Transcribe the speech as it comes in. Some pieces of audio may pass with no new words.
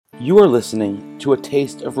You are listening to A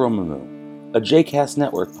Taste of Romamu, a JCast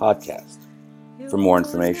Network podcast. For more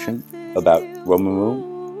information about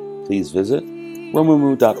Romamu, please visit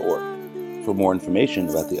romamu.org. For more information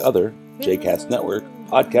about the other JCast Network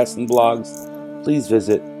podcasts and blogs, please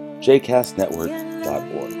visit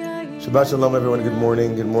jcastnetwork.org. Shabbat Shalom, everyone. Good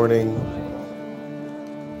morning. Good morning.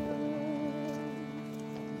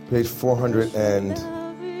 Page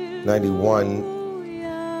 491.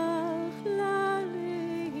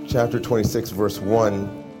 Chapter 26, verse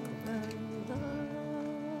 1.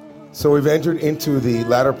 So we've entered into the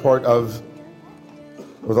latter part of,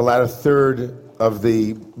 or the latter third of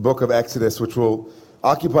the book of Exodus, which will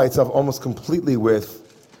occupy itself almost completely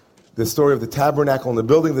with the story of the tabernacle and the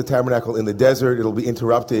building of the tabernacle in the desert. It'll be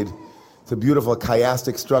interrupted. It's a beautiful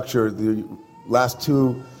chiastic structure. The last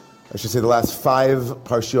the last 5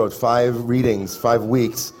 parshiot, 5 readings, 5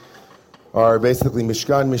 weeks, are basically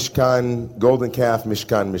Mishkan, Mishkan, Golden Calf,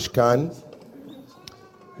 Mishkan, Mishkan.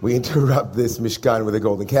 We interrupt this Mishkan with a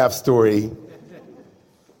Golden Calf story.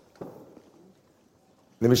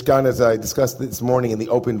 The Mishkan, as I discussed this morning in the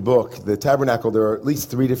open book, the tabernacle, there are at least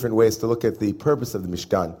 3 different ways to look at the purpose of the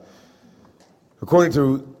Mishkan. According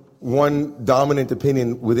to one dominant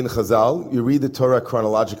opinion within Chazal, you read the Torah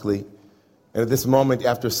chronologically, and at this moment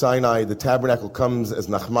after Sinai, the tabernacle comes, as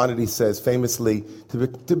Nachmanides says famously,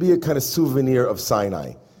 to be a kind of souvenir of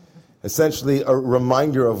Sinai. Essentially a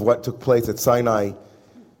reminder of what took place at Sinai.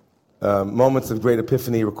 Moments of great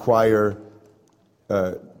epiphany require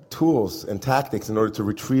tools and tactics in order to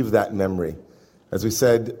retrieve that memory. As we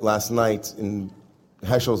said last night in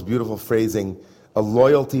Heschel's beautiful phrasing, a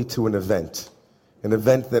loyalty to an event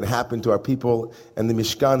that happened to our people, and the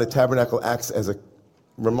Mishkan, the tabernacle, acts as a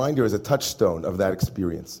reminder, as a touchstone of that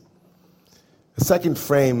experience. The second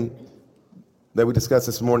frame that we discussed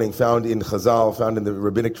this morning, found in Chazal, found in the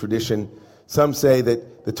rabbinic tradition, some say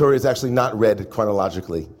that the Torah is actually not read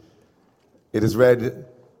chronologically. It is read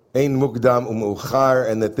Ein Mukdam U'Meuchar,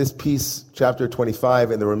 and that this piece, chapter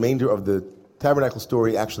 25, and the remainder of the tabernacle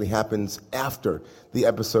story actually happens after the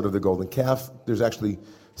episode of the Golden Calf. There's actually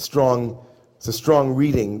it's a strong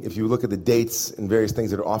reading. If you look at the dates and various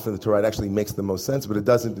things that are often in the Torah, it actually makes the most sense, but it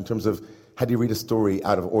doesn't in terms of how do you read a story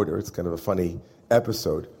out of order. It's kind of a funny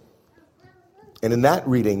episode. And in that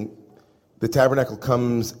reading, the tabernacle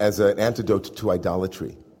comes as an antidote to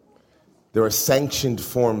idolatry. There are sanctioned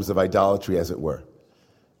forms of idolatry, as it were.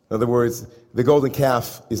 In other words, the golden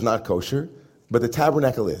calf is not kosher, but the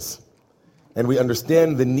tabernacle is. And we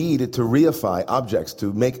understand the need to reify objects,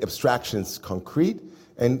 to make abstractions concrete,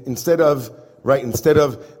 and instead of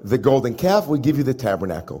the golden calf, we give you the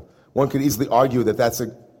tabernacle. One could easily argue that that's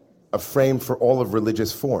a frame for all of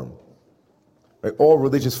religious form. Right? All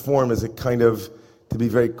religious form is a kind of, to be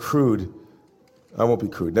very crude, I won't be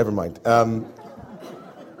crude, never mind.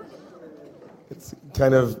 It's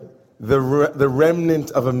kind of the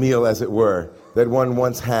remnant of a meal, as it were, that one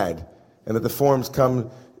once had, and that the forms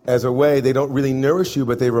come as a way, they don't really nourish you,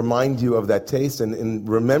 but they remind you of that taste, and in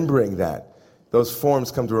remembering that, those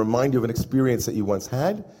forms come to remind you of an experience that you once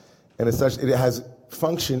had, and as such, it has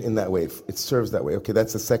function in that way. It serves that way. Okay,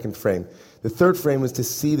 that's the second frame. The third frame is to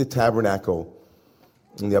see the tabernacle,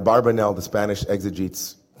 and the Abarbanel, the Spanish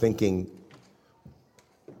exegetes, thinking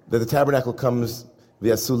that the tabernacle comes,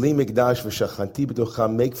 V'asuli mikdash v'shachanti b'tocha,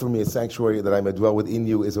 make for me a sanctuary that I may dwell within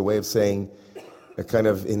you, is a way of saying, a kind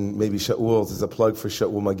of, in maybe Shaul's, is a plug for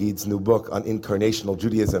Shaul Magid's new book on incarnational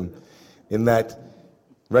Judaism, in that,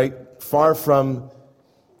 right, far from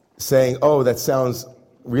saying, oh, that sounds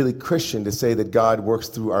really Christian to say that God works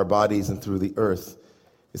through our bodies and through the earth,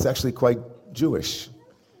 it's actually quite Jewish.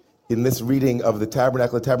 In this reading of the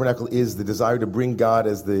tabernacle is the desire to bring God,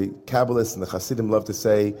 as the Kabbalists and the Hasidim love to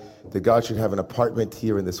say, that God should have an apartment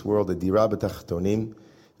here in this world, a dira b'tachtonim,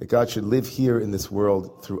 that God should live here in this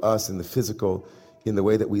world through us, in the physical, in the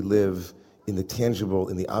way that we live, in the tangible,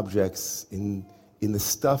 in the objects, in the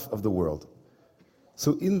stuff of the world.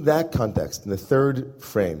 So in that context, in the third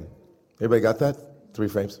frame, everybody got that? 3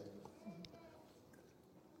 frames?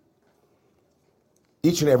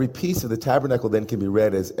 Each and every piece of the tabernacle then can be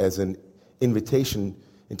read as an invitation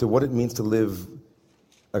into what it means to live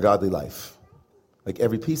a godly life. Like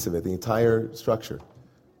every piece of it, the entire structure.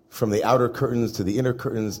 From the outer curtains to the inner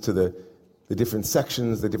curtains to the different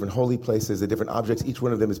sections, the different holy places, the different objects, each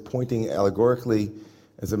one of them is pointing allegorically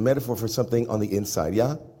as a metaphor for something on the inside,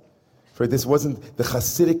 yeah? For this wasn't the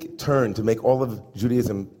Hasidic turn to make all of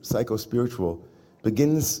Judaism psycho-spiritual,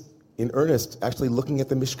 begins in earnest actually looking at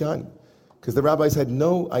the Mishkan. Because the rabbis had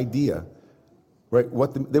no idea, right?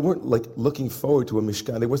 They weren't like looking forward to a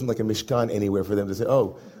Mishkan. There wasn't like a Mishkan anywhere for them to say,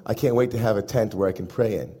 oh, I can't wait to have a tent where I can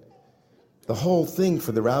pray in. The whole thing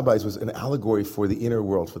for the rabbis was an allegory for the inner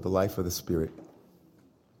world, for the life of the spirit.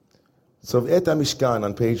 So Et HaMishkan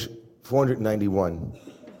on page 491,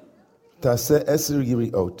 Taseh Eser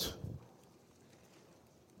Yiriot.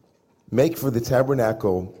 Make for the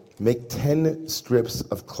tabernacle, make 10 strips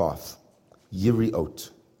of cloth, Yiriot.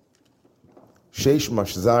 Sheish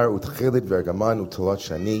mashzar utchelet vergaman utalot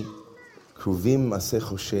shani, kruvim maseh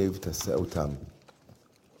choshev taseh otam.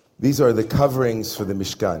 These are the coverings for the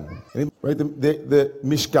Mishkan. Right, the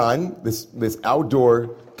Mishkan, this outdoor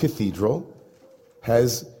cathedral,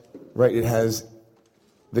 has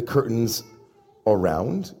the curtains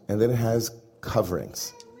around, and then it has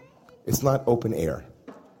coverings. It's not open air.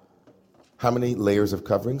 How many layers of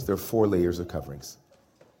coverings? There are 4 layers of coverings.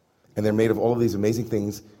 And they're made of all of these amazing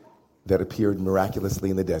things that appeared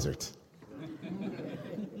miraculously in the desert.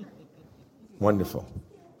 Wonderful.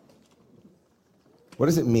 What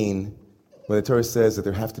does it mean when the Torah says that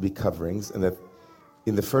there have to be coverings, and that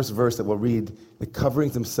in the first verse that we'll read, the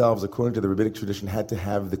coverings themselves, according to the rabbinic tradition, had to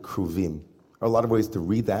have the kruvim? There are a lot of ways to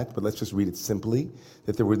read that, but let's just read it simply,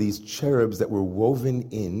 that there were these cherubs that were woven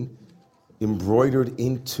in, embroidered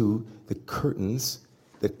into the curtains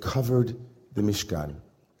that covered the Mishkan.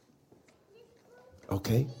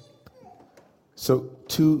 Okay? So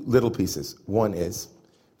 2 little pieces. One is,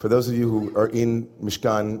 for those of you who are in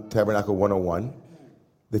Mishkan Tabernacle 101,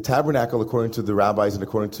 the tabernacle, according to the rabbis and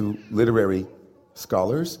according to literary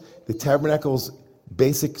scholars, the tabernacle's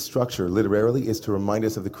basic structure, literarily, is to remind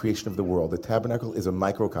us of the creation of the world. The tabernacle is a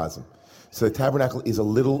microcosm. So the tabernacle is a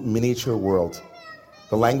little miniature world.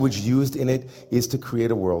 The language used in it is to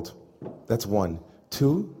create a world. That's 1.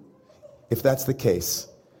 2, if that's the case,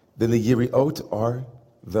 then the Yiriot are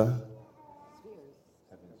the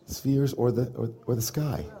spheres or the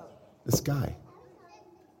sky. The sky.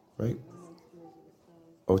 Right?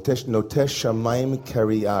 Notesh Shamayim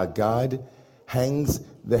Kariah. God hangs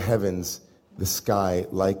the heavens, the sky,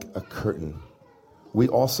 like a curtain. We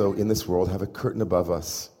also, in this world, have a curtain above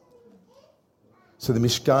us. So the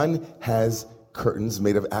Mishkan has curtains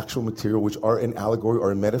made of actual material, which are an allegory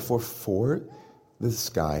or a metaphor for the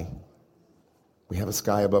sky. We have a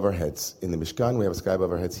sky above our heads. In the Mishkan, we have a sky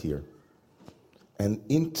above our heads here. And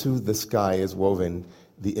into the sky is woven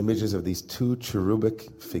the images of these 2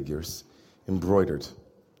 cherubic figures, embroidered.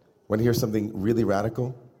 Want to hear something really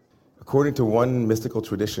radical? According to one mystical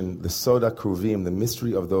tradition, the Soda Kruvim, the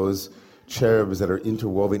mystery of those cherubs that are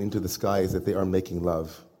interwoven into the sky, is that they are making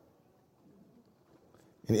love.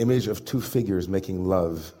 An image of 2 figures making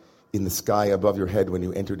love in the sky above your head when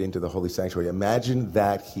you entered into the holy sanctuary. Imagine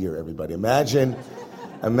that here, everybody. Imagine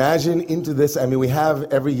into this. I mean, we have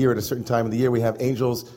every year at a certain time of the year, we have angels